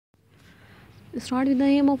Start with the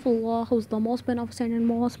name of Allah, who is the most beneficent and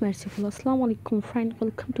most merciful. Assalamu alaikum, friend.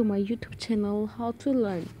 Welcome to my YouTube channel, How to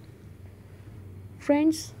Learn.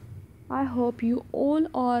 Friends, I hope you all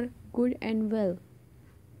are good and well.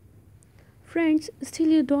 Friends, still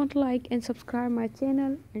you don't like and subscribe my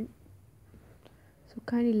channel, and so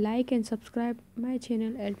kindly like and subscribe my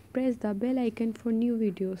channel and press the bell icon for new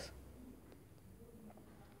videos.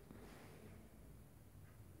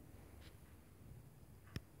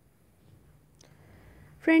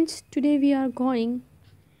 Friends, today we are going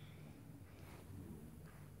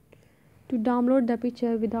to download the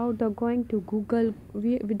picture without the going to Google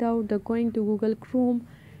Chrome,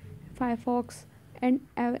 Firefox, and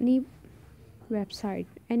any website,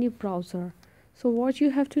 any browser. So what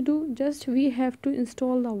you have to do, just we have to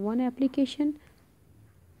install the one application.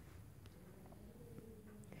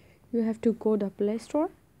 You have to go to Play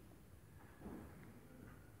Store,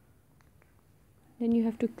 then you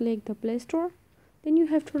have to click the Play Store, then you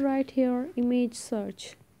have to write here image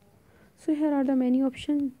search. So here are the many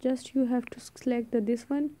options, just you have to select this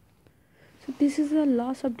one. So this is the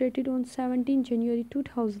last updated on 17 January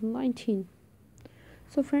 2019.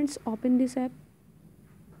 So friends, open this app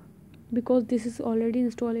because this is already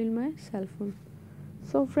installed in my cell phone.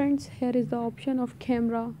 So friends, here is the option of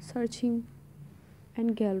camera, searching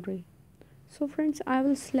and gallery. So friends, I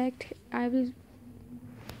will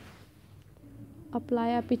apply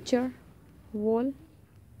a picture, wall,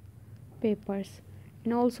 papers,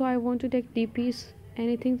 and also I want to take DPs,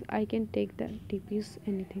 anything I can take the DPs,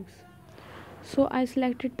 anything. So I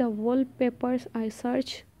selected the wallpapers. I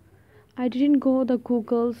search, I didn't go the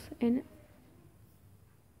Googles and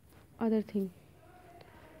other thing.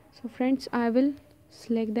 So friends, I will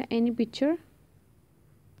select the any picture,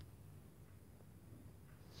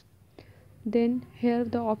 then here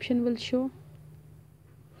the option will show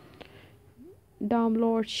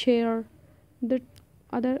download, share, the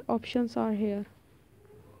other options are here.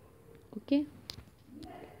 Okay,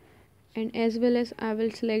 and as well as I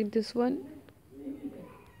will select this one.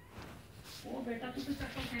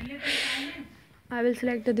 I will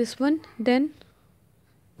select this one, then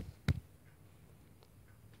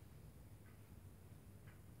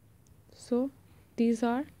so these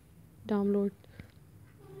are download.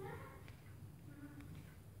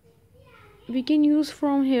 We can use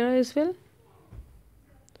from here as well.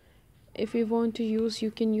 If you want to use,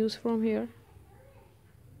 you can use from here.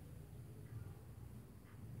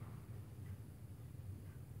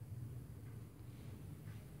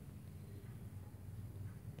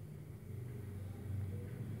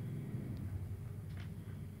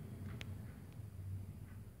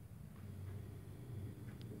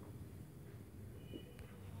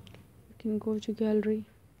 You can go to gallery,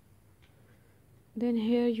 then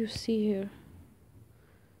here you see here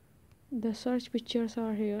the search pictures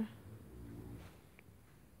are here.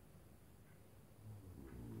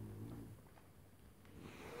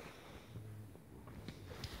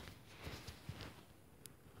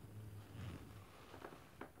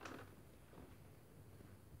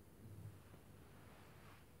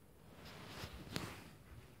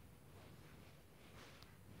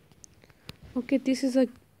 Okay, this is a,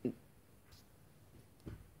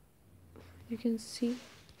 you can see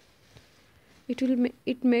it will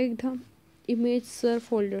make the image search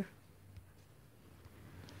folder,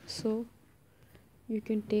 so you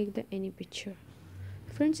can take the any picture.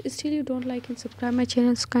 Friends, still you don't like and subscribe my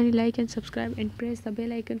channel, so kindly like and subscribe and press the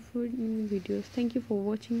bell icon for new videos. Thank you for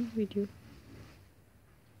watching video.